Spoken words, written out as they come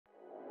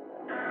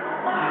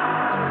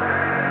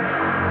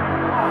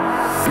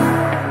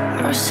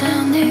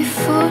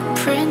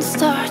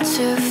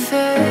to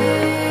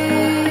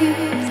fade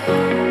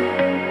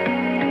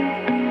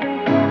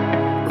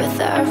with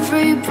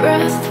every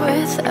breath,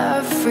 with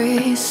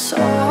every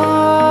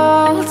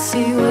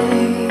salty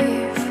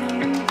wave.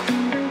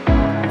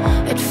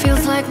 It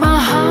feels like my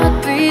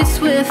heart beats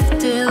with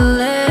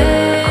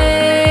delay,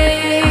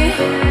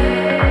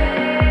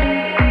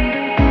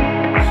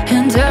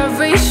 and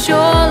every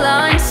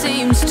shoreline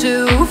seems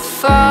too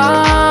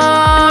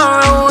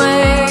far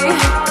away.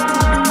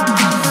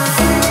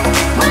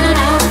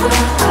 Whenever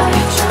I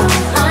drown,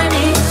 I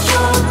need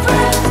your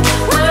breath.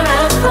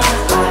 Wherever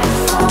I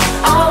fall,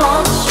 I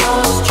want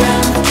your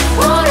strength.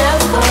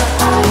 Whatever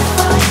I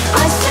find,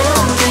 I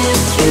still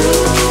miss you.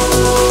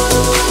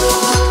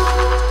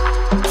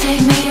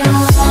 Take me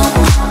along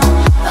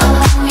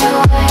your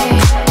way.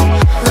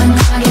 When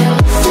I get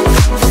lost and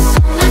think the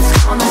song that's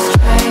gone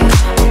astray.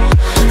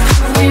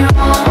 Prove me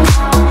wrong,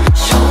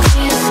 show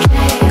me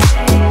escape.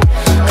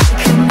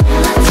 Like a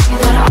melody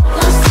that I'll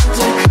lost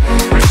under.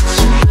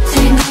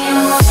 Take me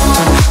along.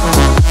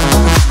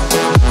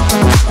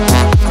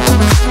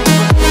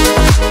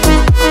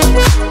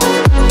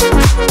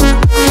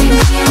 Take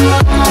me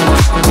along.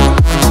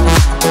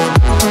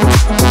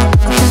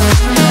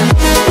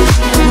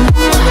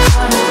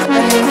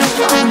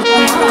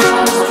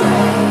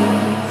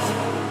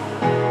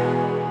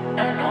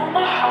 I know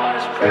my heart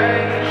is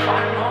brave. I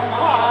know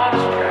my heart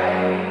is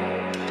brave.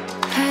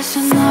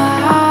 Passing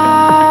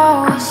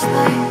hours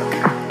like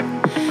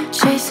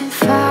chasing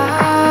fireflies,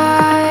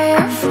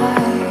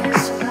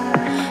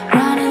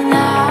 running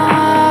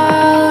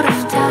out of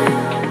time.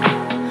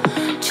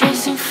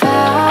 Chasing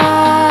fireflies.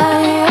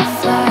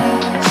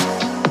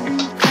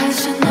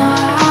 Passing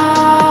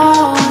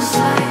hours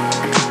like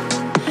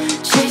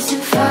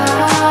chasing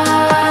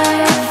fireflies.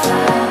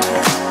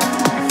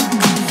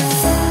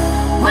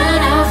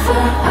 Whenever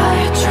I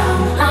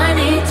drown, I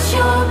need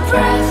your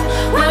breath.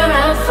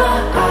 Wherever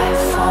I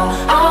fall,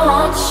 I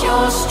want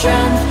your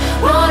strength.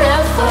 Whatever